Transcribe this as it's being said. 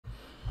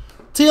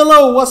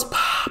TLO, what's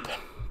poppin'?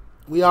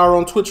 We are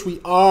on Twitch. We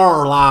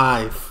are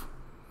live.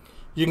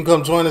 You can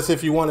come join us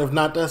if you want. If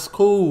not, that's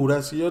cool.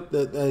 That's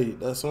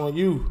that's on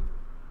you.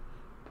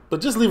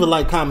 But just leave a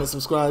like, comment,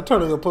 subscribe,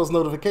 turn on your post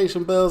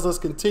notification bells. Let's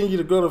continue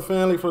to grow the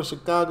family from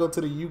Chicago to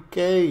the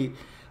UK.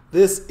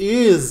 This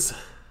is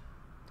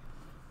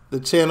the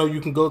channel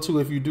you can go to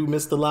if you do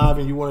miss the live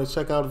and you want to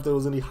check out if there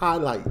was any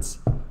highlights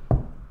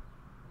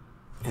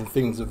and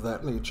things of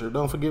that nature.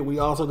 Don't forget, we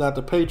also got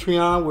the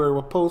Patreon where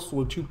we'll post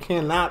what you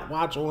cannot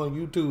watch on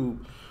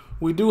YouTube.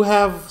 We do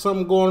have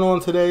something going on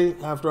today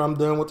after I'm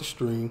done with the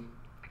stream.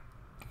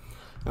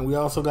 And we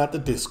also got the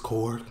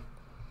Discord.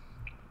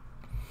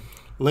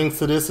 Links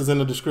to this is in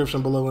the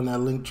description below in that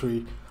link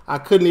tree. I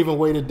couldn't even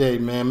wait a day,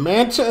 man.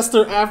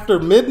 Manchester after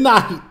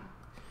midnight.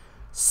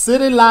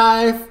 City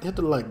Live. Hit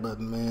the like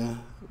button,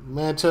 man.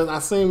 Manchester. I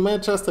seen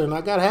Manchester and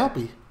I got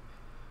happy.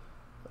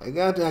 I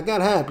got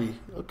happy.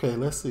 Okay,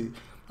 let's see.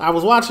 I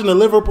was watching the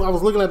Liverpool. I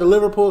was looking at the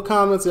Liverpool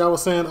comments. Y'all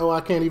was saying, "Oh,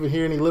 I can't even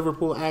hear any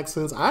Liverpool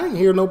accents." I didn't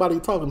hear nobody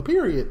talking.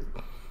 Period.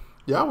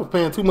 Y'all was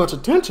paying too much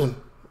attention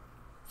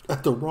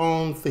at the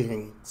wrong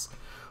things.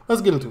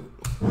 Let's get into it.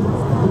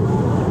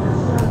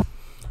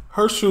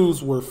 Her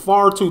shoes were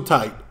far too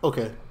tight.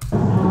 Okay.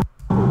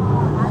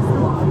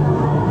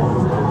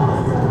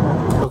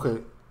 Okay.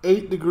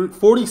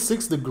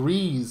 46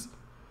 degrees.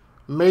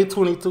 May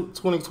 22,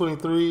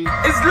 2023.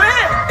 It's lit!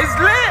 It's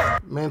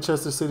lit!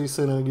 Manchester City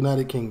Centre,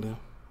 United Kingdom.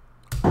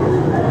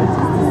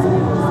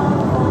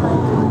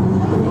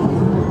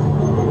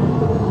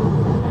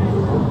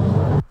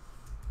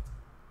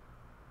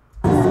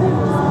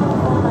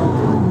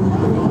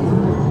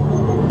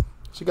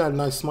 She got a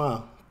nice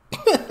smile.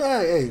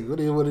 Hey, what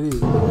is what it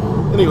is.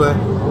 Anyway.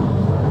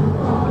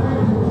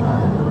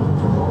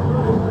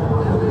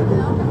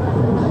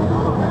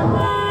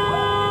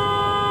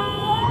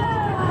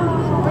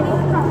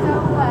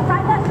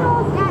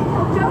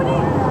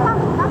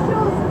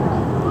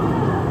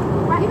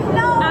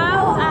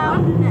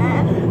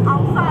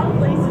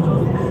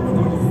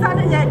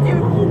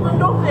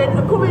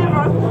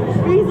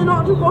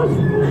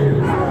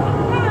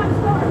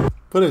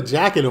 Put a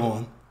jacket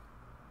on.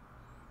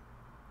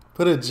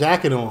 Put a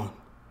jacket on.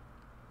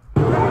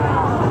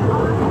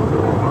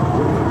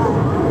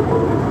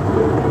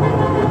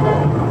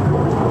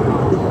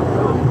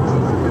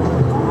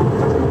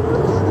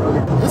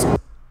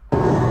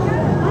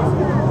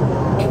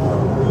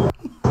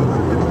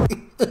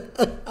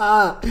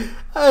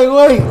 Hey,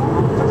 wait.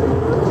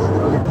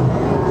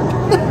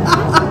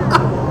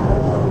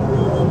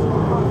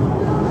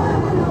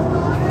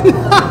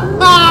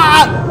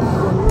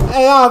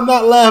 Hey, I'm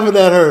not laughing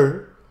at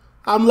her.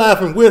 I'm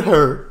laughing with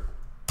her.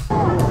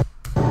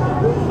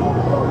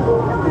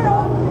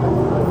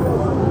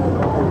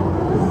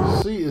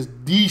 She is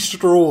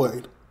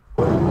destroyed.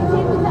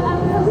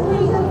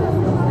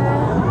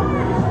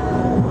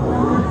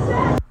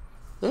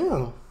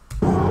 Damn.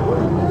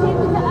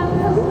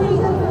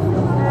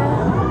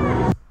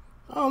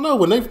 I don't know.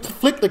 When they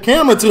flicked the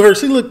camera to her,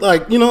 she looked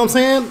like, you know what I'm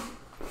saying?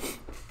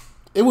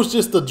 It was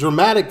just a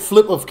dramatic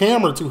flip of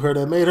camera to her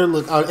that made her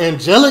look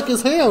angelic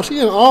as hell. She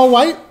in all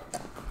white.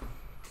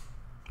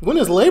 When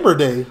is Labor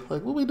Day?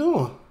 Like, what we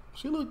doing?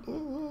 She looked.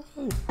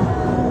 Hey.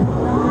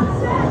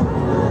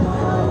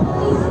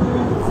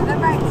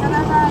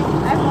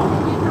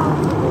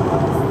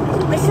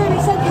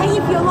 It's okay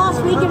if you're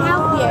lost, we can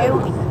help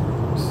you.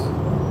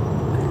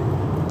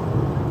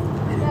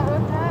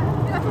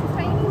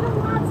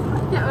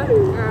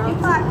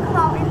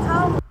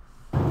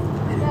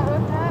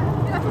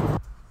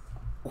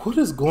 What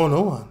is going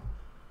on?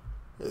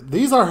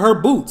 These are her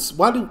boots.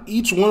 Why do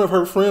each one of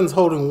her friends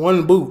holding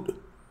one boot?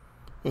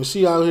 And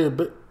she out here.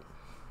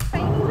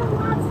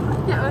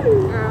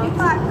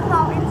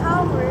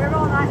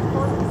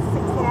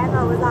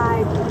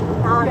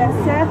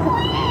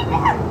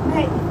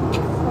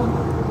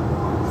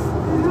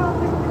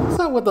 What's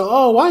up with the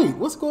all white?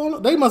 What's going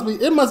on? They must be.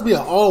 It must be an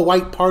all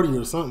white party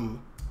or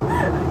something.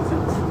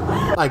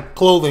 Like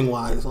clothing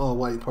wise, all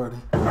white party.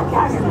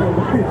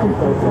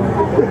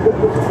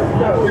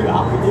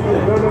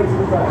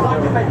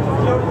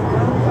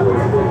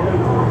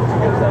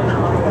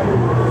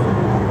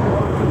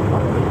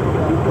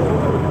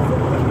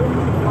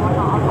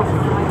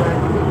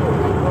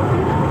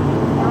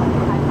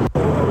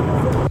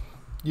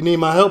 You need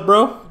my help,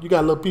 bro? You got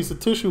a little piece of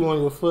tissue on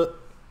your foot.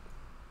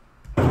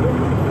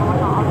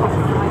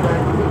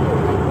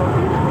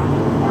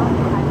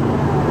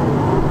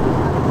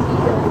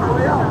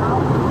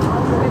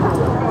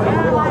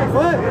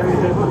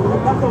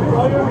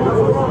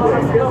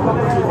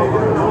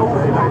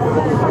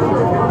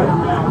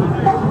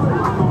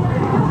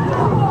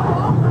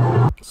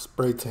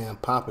 Spray tan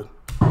popping.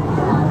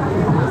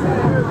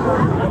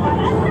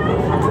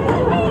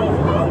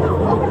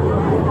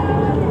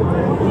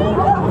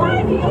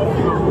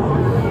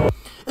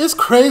 It's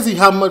crazy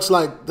how much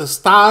like the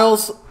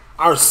styles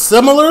are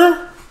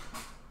similar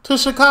to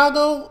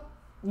Chicago,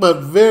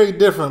 but very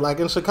different. Like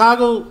in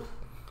Chicago,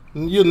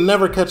 you'll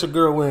never catch a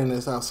girl wearing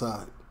this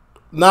outside.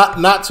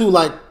 Not to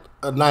like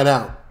a night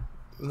out.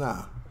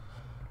 Nah.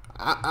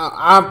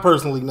 I've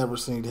personally never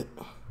seen it.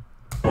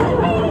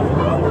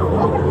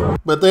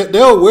 But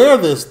they'll wear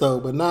this though,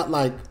 but not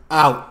like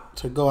out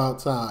to go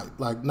outside,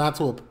 like not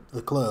to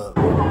the club.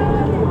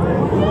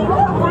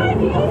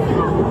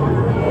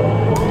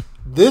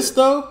 This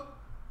though,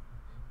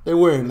 they're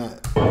wearing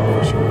that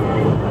for sure.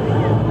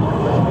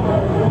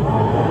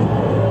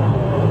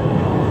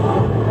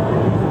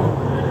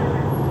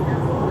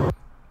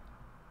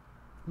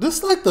 This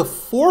is like the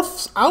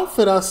 4th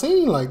outfit I've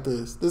seen like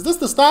this. Is this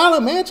the style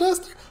of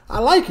Manchester? I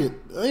like it.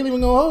 I ain't even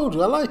gonna hold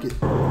you. I like it.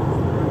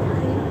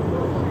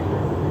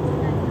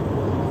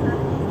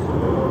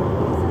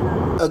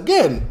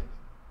 Again,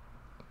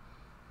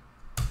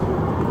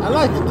 I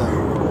like it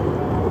though.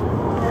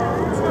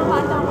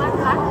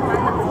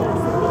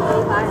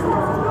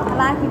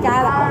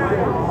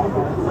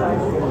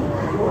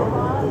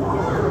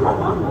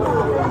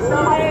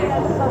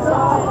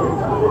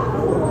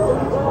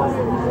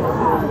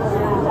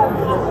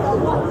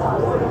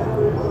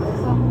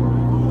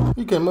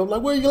 He came up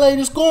like, where you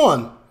ladies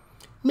going?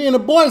 Me and the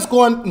boys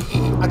going.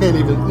 I can't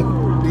even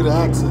do the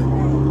accent.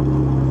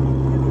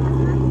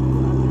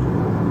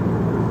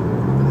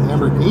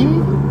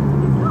 Lamborghini?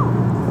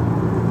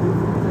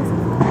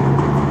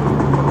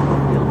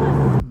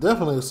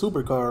 Definitely a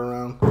supercar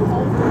around.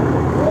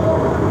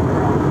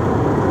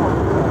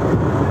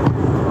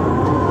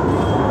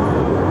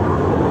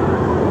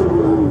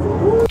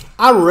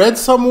 I read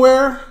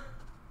somewhere,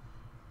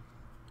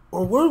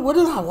 or where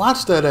did I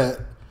watch that at?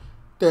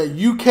 That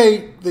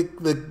UK,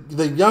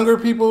 the younger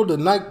people, the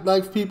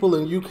nightlife people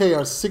in UK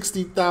are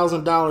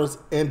 $60,000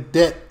 in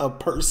debt a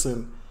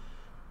person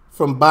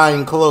from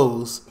buying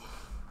clothes.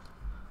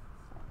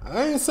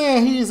 I ain't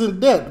saying he's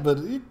in debt, but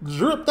he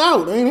dripped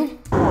out, ain't he?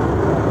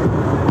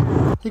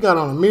 He got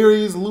on a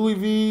Miris, Louis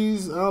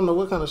V's. I don't know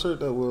what kind of shirt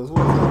that was.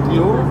 What was that,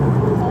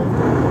 Dior?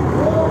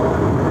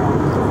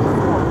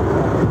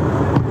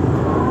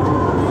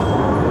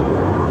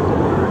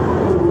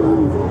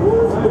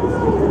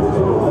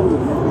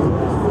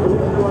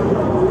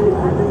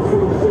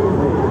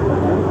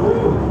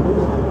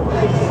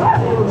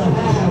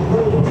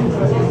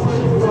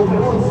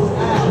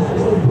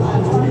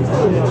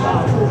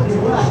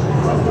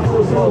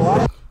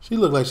 She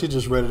looked like she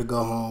just ready to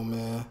go home,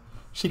 man.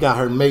 She got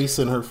her mace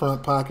in her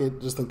front pocket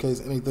just in case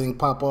anything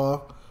pop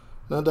off.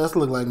 Now that's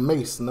look like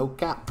mace, no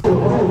cap.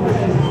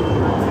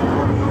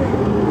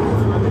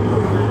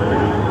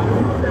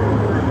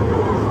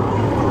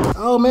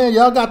 Oh man,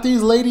 y'all got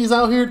these ladies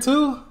out here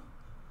too?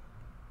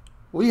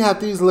 We had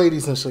these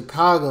ladies in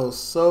Chicago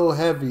so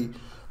heavy.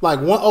 Like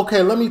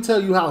okay, let me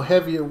tell you how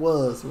heavy it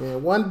was,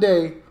 man. One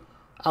day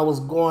I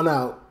was going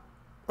out.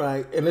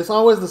 Right, and it's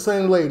always the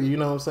same lady, you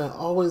know what I'm saying?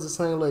 Always the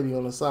same lady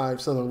on the side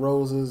selling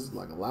roses,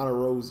 like a lot of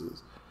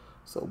roses.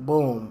 So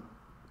boom,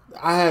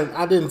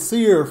 I didn't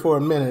see her for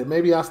a minute.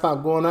 Maybe I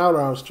stopped going out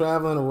or I was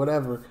traveling or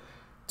whatever.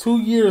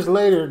 2 years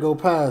later, go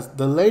past.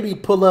 The lady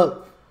pull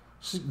up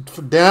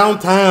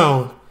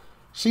downtown.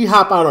 She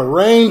hop out a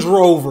Range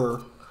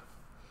Rover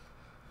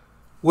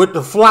with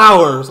the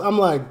flowers. I'm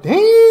like,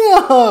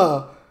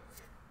 damn,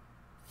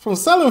 from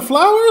selling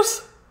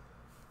flowers.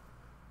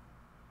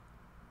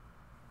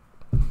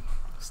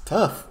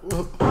 Tough.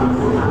 What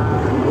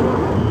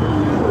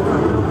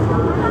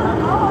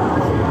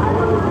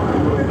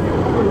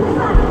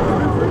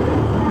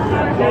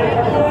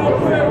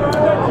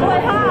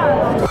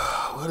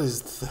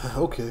is that?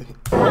 Okay.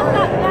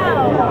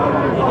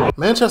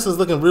 Manchester's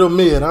looking real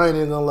mid, I ain't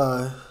even gonna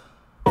lie.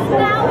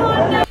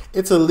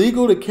 It's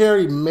illegal to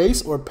carry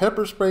mace or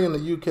pepper spray in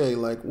the UK.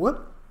 Like,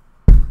 what?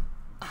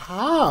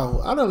 How?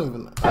 I don't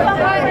even know.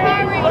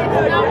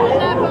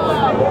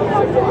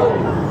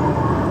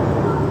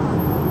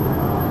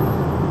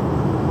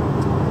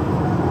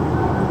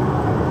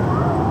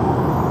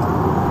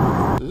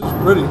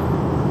 Pretty.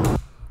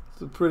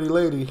 It's a pretty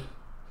lady.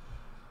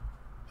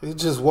 He's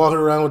just walking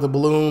around with the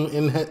balloon,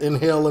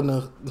 inhaling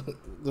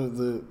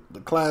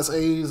the class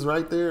A's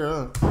right there,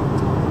 huh?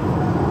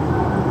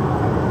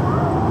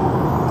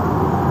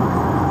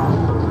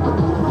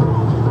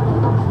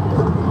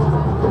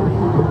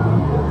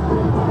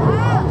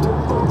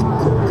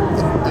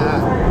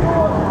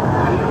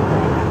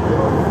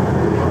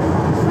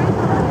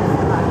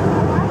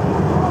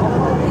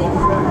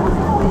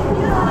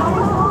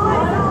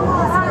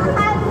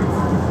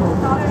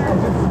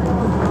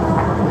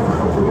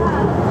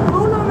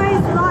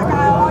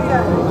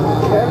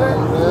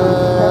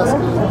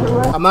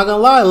 I'm not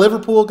gonna lie,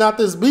 Liverpool got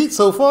this beat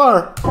so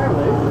far.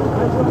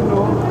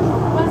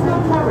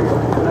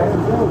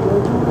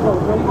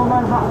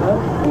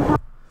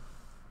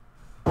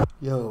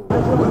 Yo,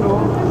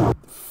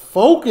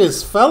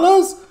 focus,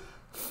 fellas.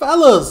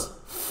 Fellas,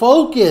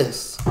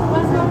 focus.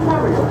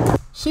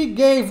 She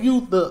gave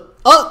you the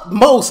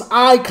utmost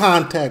eye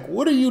contact.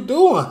 What are you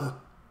doing?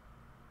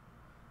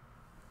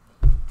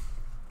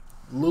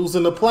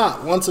 Losing the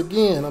plot once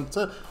again.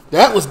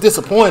 That was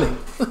disappointing.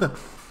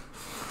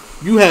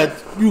 You had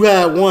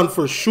one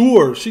for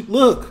sure. She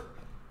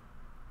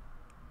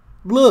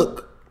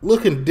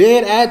looking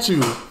dead at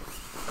you,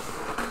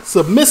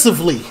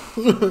 submissively.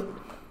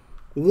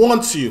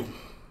 wants you.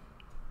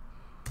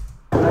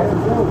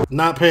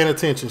 Not paying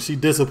attention. She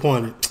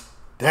disappointed.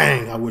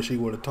 Dang, I wish he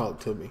would have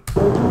talked to me.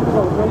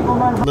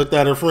 Looked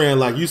at her friend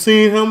like, you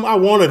seen him? I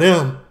wanted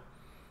him.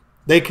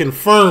 They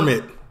confirm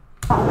it.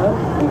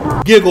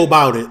 Giggle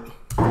about it.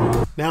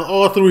 Now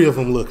all three of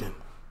them looking.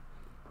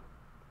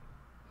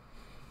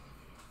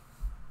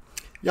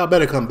 Y'all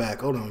better come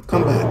back. Hold on.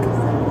 Come back.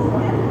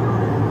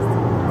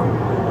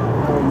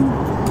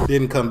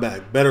 Didn't come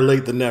back. Better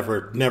late than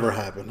never. Never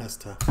happened. That's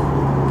tough.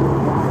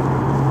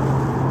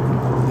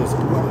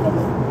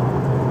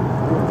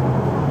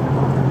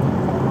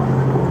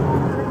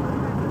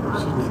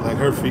 She looked like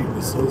her feet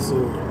was so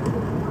sore.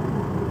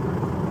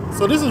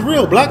 So this is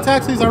real. Black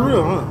taxis are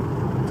real, huh?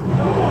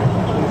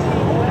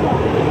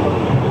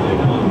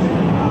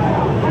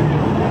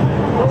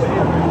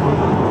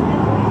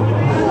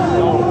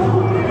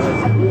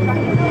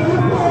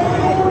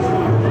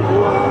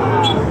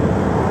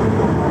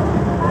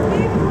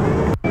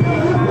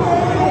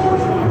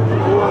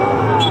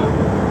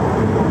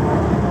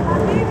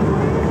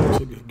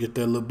 Get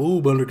that little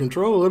boob under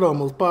control. It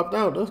almost popped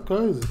out. That's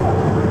crazy.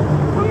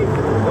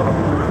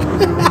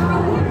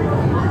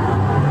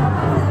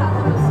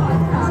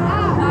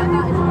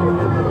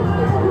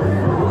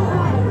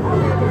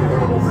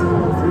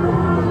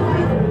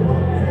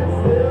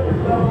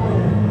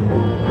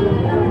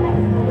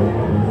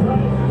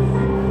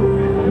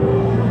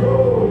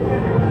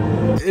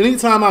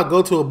 Anytime I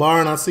go to a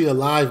bar and I see a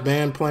live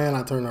band playing,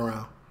 I turn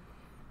around.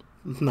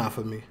 It's not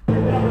for me.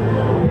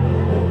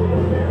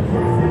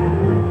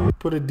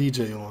 Put a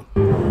DJ on.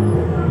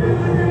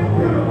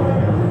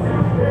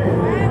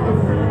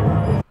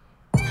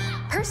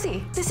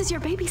 Percy, this is your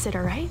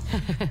babysitter, right?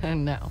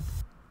 No.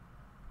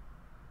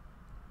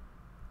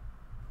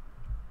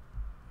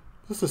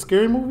 This is a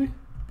scary movie?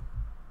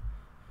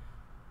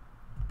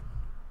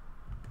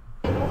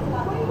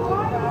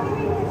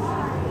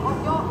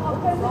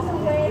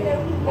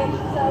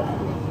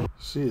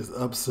 She is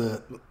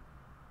upset.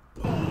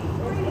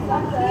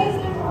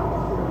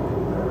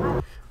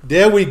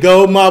 There we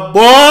go, my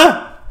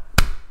boy.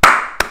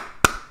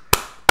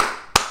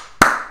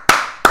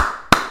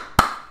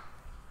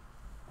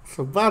 It's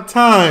about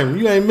time.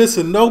 You ain't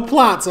missing no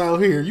plots out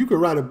here. You could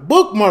write a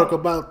bookmark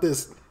about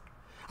this.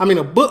 I mean,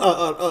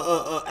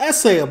 a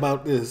essay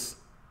about this.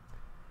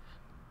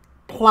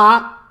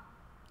 Plot.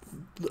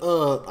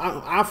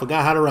 I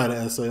forgot how to write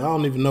an essay. I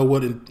don't even know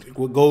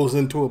what goes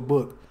into a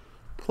book.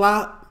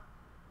 Plot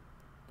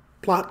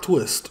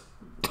twist.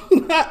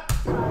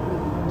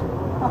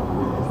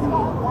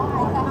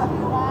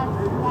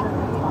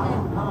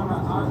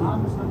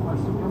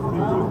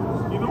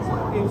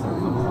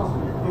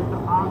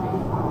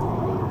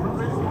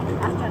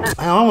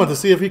 I want to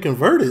see if he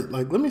converted.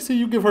 Like, let me see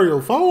you give her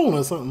your phone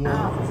or something.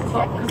 I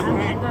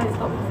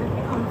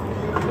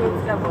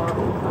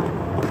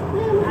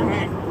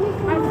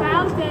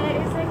found it.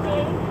 It's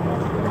okay.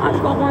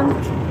 I've got one.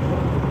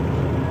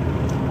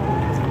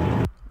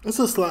 It's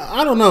just like,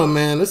 I don't know,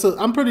 man.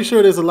 I'm pretty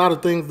sure there's a lot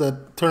of things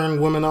that turn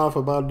women off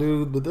about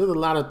dudes, but there's a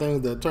lot of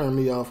things that turn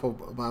me off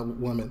about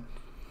women.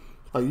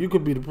 Like, you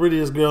could be the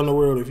prettiest girl in the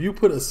world. If you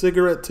put a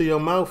cigarette to your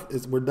mouth,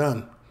 we're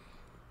done.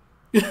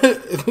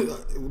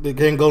 It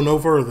can't go no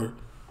further.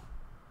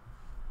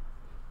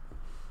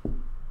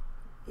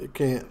 It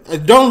can't.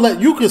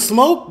 You can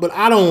smoke, but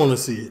I don't want to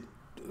see it.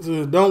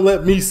 So don't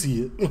let me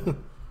see it.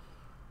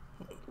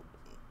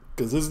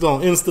 Because it's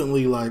going to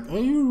instantly like,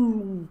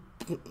 I'm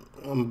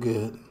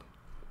good.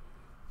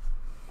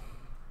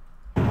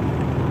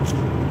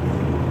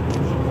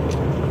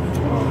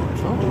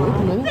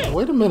 Oh,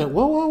 wait a minute.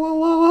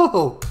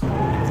 Whoa.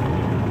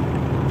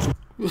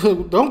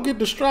 Don't get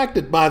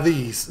distracted by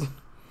these.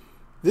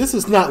 This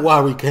is not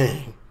why we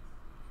came.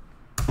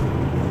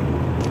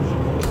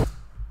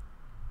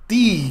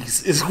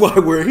 These is why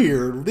we're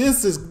here.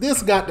 This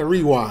got to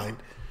rewind.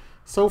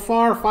 So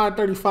far,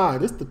 5:35.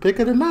 This the pick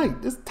of the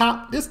night. This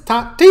top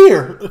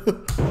tier.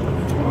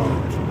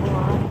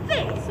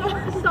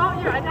 Start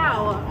here right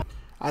now.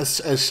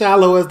 As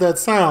shallow as that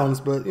sounds,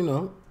 but you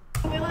know.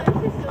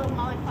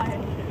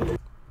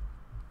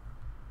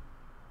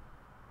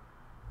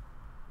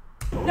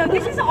 No,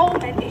 this is an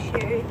old man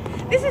issue.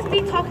 This is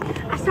me talking.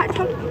 I started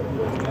talking.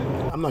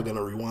 I'm not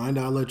gonna rewind.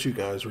 I'll let you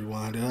guys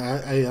rewind it.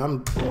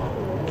 I'm.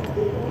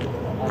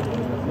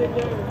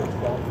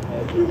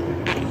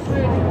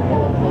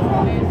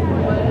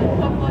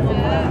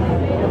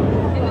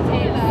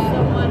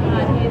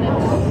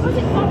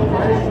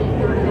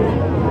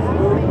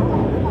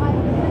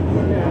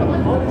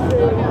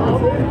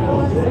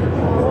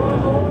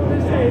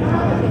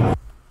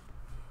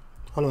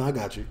 Hold on, I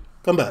got you.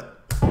 Come back.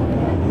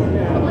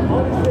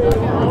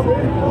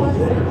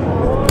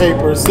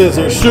 Paper,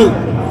 scissors, shoot.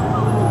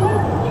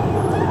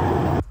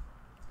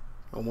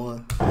 I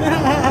won.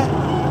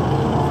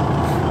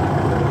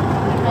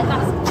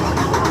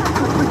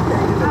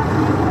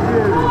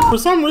 For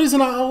some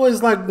reason, I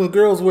always like when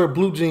girls wear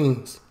blue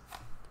jeans.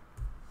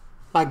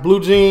 Like blue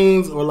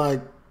jeans or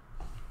like,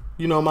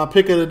 you know, my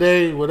pick of the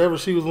day, whatever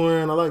she was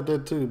wearing, I like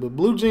that too. But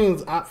blue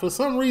jeans, for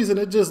some reason,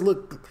 it just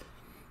looked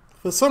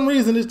For some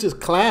reason, it's just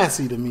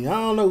classy to me. I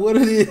don't know what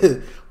it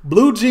is.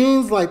 Blue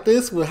jeans like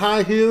this with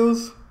high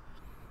heels.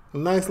 A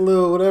nice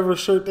little whatever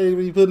shirt they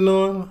be putting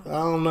on. I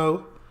don't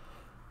know.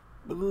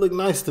 But it look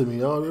nice to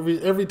me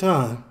every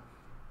time.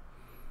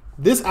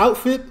 This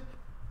outfit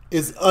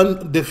is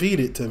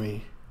undefeated to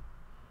me.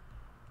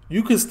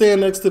 You can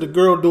stand next to the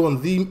girl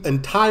doing the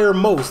entire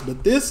most,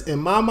 but this, in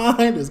my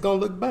mind, is going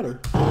to look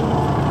better.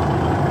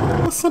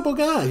 I'm a simple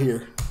guy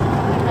here. You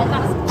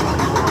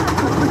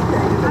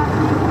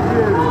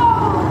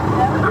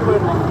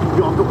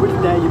got to push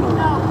there, you know.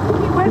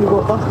 You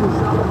got buses.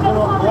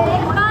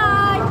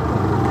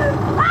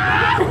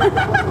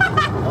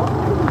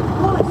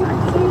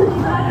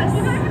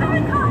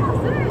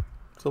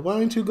 So why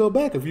didn't you go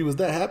back if you was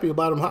that happy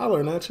about him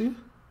hollering at you?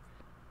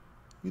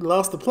 You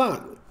lost the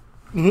plot.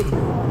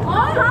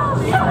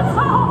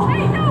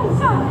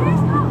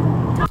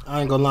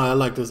 I ain't gonna lie, I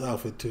like this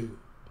outfit too.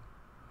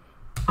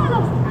 Okay,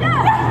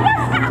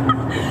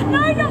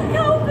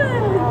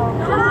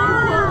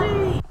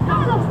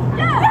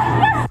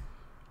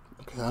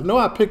 I know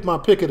I picked my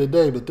pick of the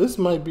day, but this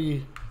might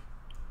be.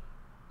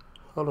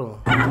 Hold on.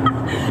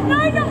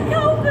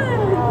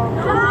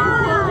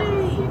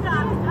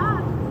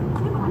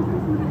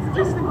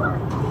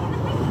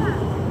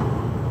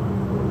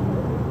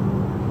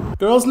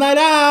 Girls' night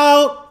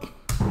out.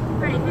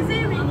 Right, if you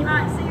zoom in, you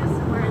might see us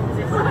somewhere in the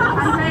distance.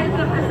 I'm going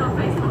to put this on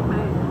Facebook,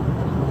 mate.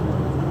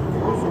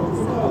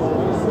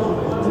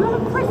 Do you have a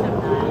prism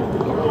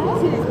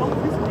there? See, there's one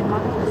prism in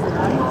Manchester.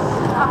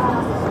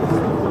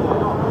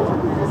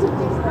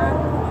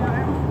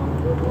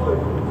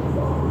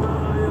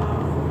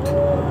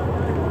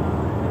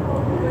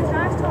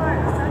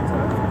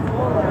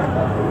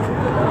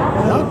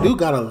 Y'all do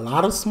got a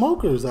lot of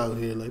smokers out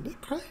here. Like, they're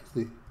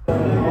crazy.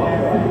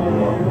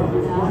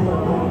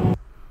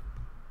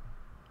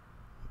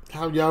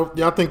 How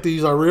y'all think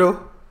these are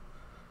real?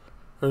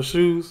 Her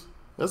shoes?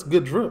 That's a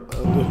good drip.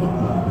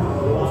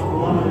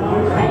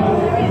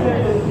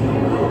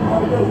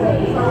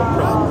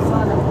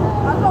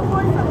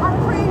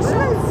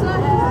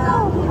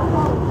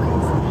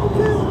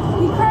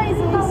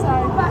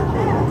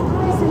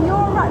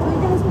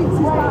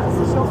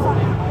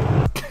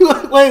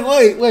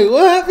 Wait,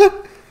 what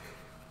happened?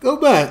 Go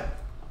back.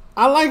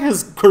 I like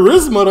his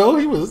charisma though.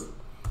 He was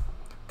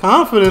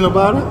confident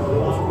about it.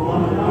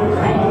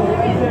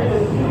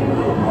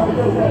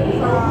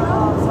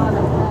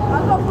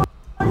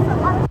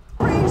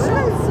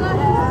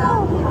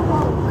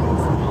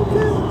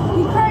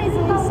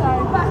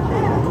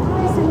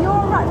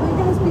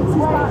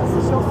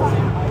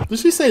 Did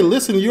she say,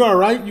 listen, you all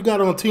right? You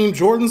got on Team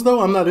Jordans,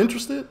 though? I'm not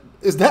interested?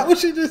 Is that what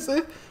she just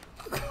said?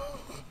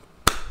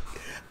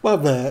 My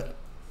bad.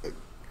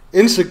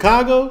 In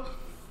Chicago,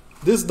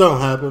 this don't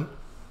happen.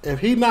 If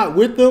he not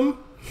with them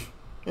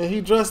and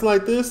he dressed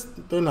like this,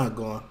 they're not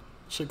going.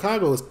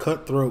 Chicago is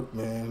cutthroat,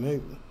 man. They...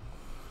 You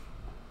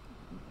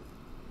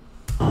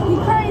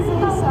crazy,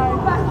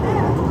 so back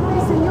there.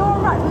 Listen, you're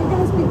all right. We're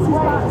going to speak to you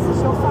about this.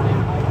 It's your fault.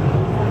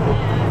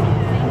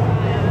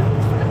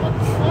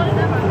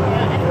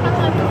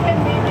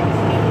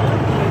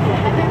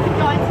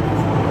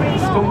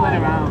 Stumbling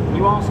around.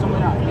 You are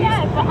stumbling around.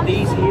 Yeah, but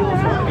these heels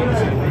are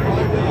amazing.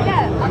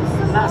 Yeah,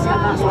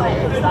 That's what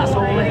it is. That's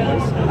all it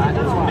is.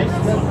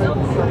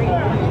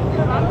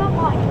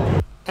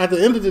 At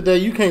the end of the day,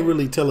 you can't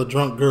really tell a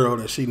drunk girl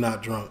that she's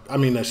not drunk. I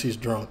mean, that she's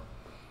drunk.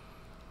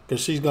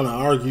 Because she's going to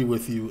argue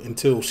with you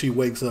until she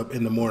wakes up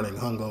in the morning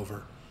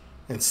hungover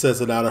and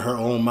says it out of her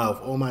own mouth.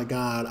 Oh my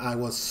God, I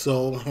was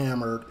so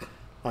hammered.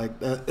 Like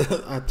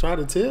that. I tried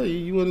to tell you,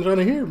 you wasn't trying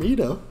to hear me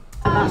though.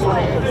 That's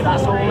what it is.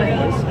 That's all it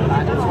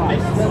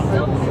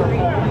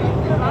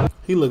is.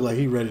 He looked like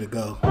he ready to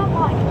go.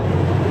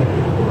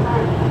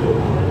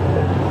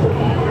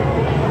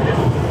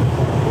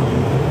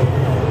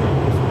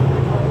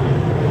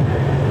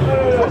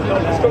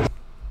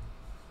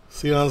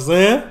 See what I'm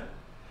saying?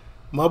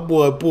 My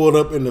boy pulled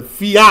up in the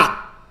Fiat.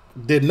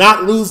 Did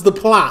not lose the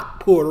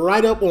plot. Pulled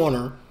right up on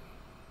her.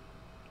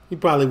 He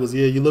probably was,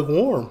 yeah, you look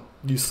warm.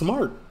 You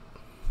smart.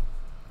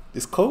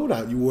 It's cold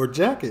out. You wore a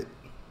jacket.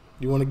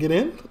 You want to get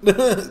in?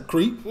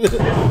 Creep.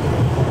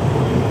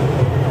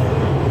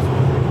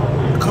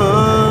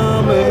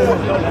 Come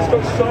in. Let's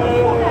go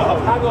slow.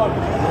 Hang on.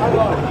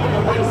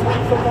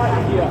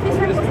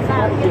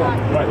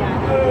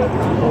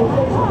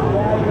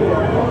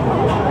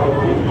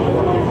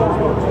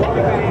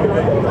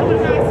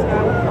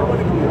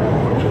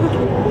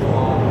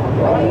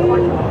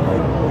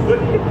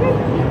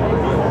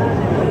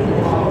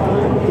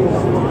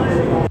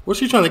 Was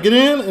she trying to get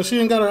in and she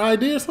ain't got her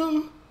ID or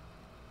something?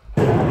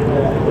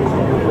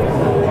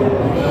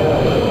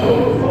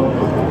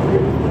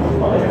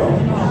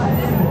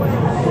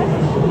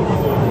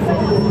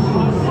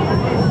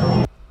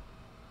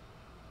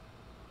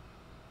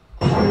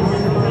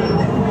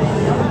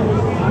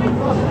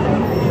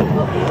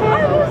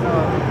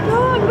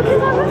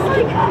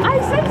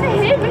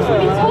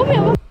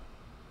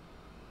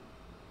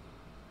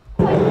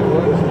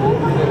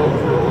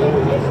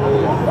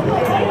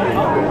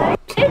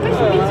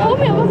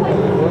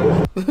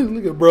 Look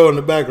bro in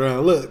the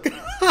background. Look.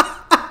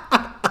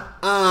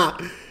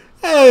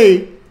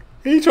 Hey,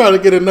 he trying to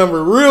get a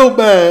number real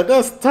bad.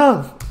 That's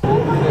tough.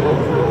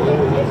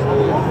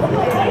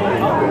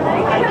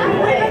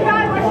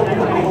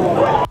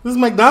 This is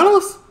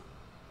McDonald's?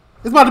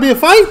 It's about to be a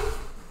fight?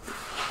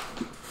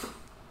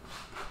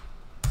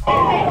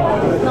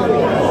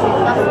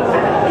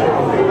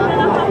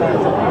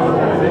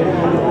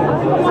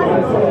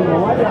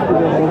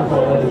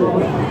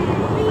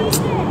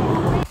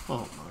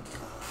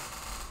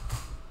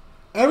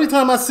 Every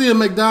time I see a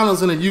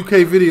McDonald's in a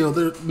UK video,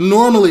 there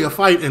normally a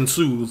fight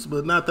ensues,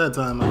 but not that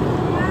time.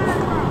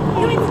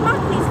 You need to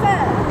Mackey's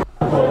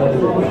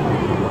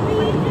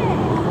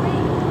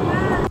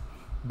first.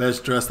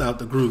 Best dressed out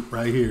the group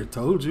right here.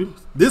 Told you.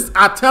 This,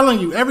 I'm telling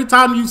you, every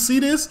time you see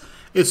this,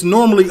 it's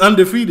normally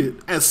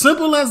undefeated. As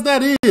simple as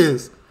that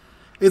is,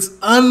 it's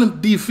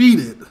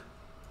undefeated.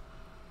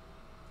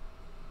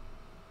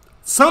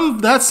 Some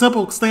that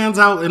simple stands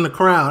out in the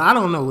crowd. I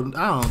don't know.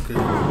 I don't care.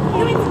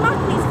 You need to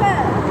Mackey's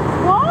first.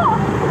 What?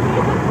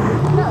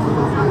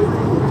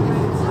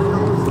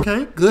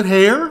 Okay, good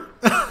hair.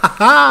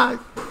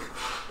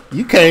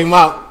 You came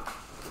out.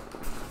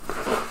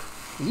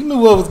 You knew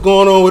what was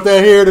going on with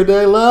that hair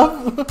today,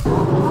 love.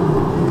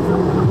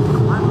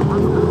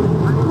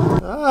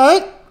 All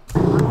right.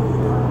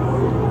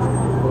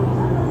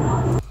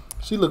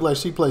 She looked like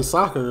she plays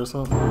soccer or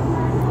something.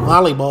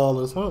 Volleyball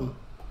or something.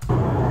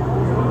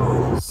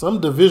 Some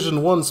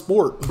Division I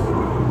sport.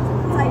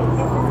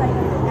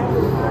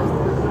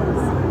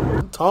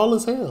 Tall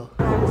as hell.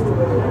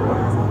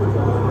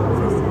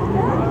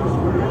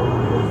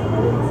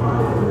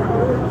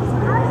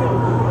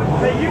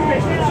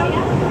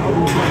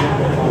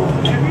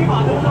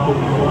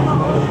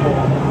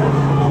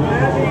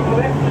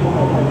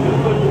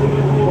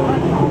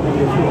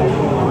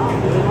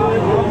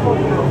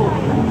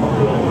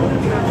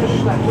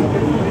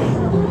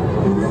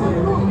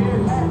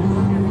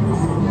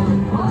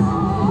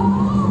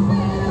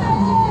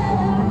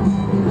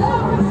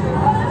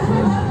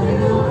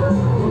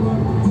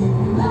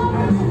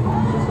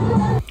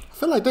 I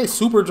feel like they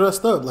super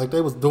dressed up, like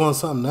they was doing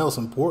something else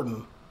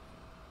important.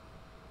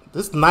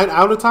 This night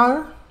out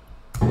attire?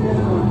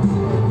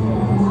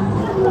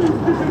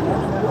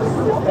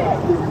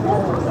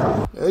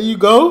 There you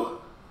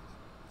go.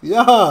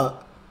 Yeah.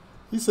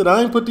 He said,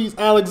 I ain't put these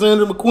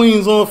Alexander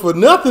McQueens on for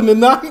nothing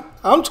tonight.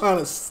 I'm trying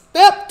to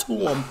step to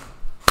them.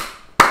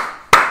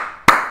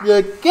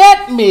 You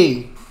get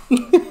me.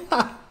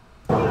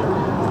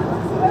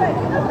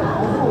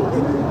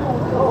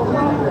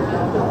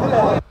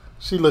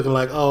 She looking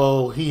like,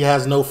 oh, he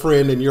has no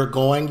friend and you're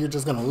going. You're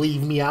just going to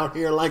leave me out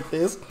here like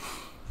this?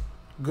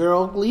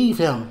 Girl, leave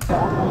him.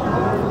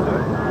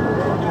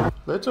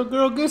 Let your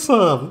girl get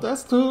some.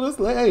 That's true. That's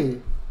like,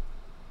 hey.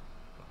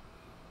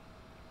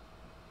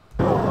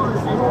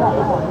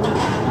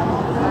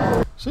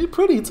 She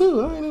pretty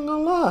too. I ain't even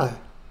gonna lie.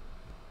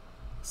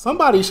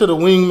 Somebody should have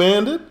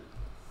wingmanned it.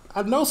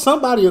 I know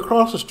somebody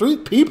across the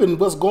street peeping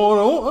what's going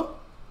on.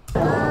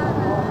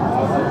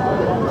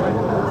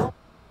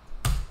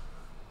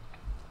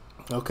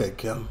 Okay,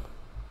 Kim.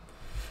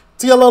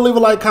 TLO, leave a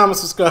like, comment,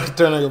 subscribe,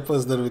 turn on your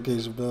post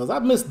notification bells. I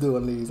miss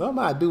doing these. I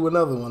might do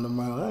another one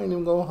tomorrow. I ain't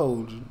even gonna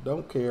hold you.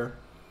 Don't care.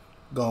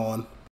 Gone.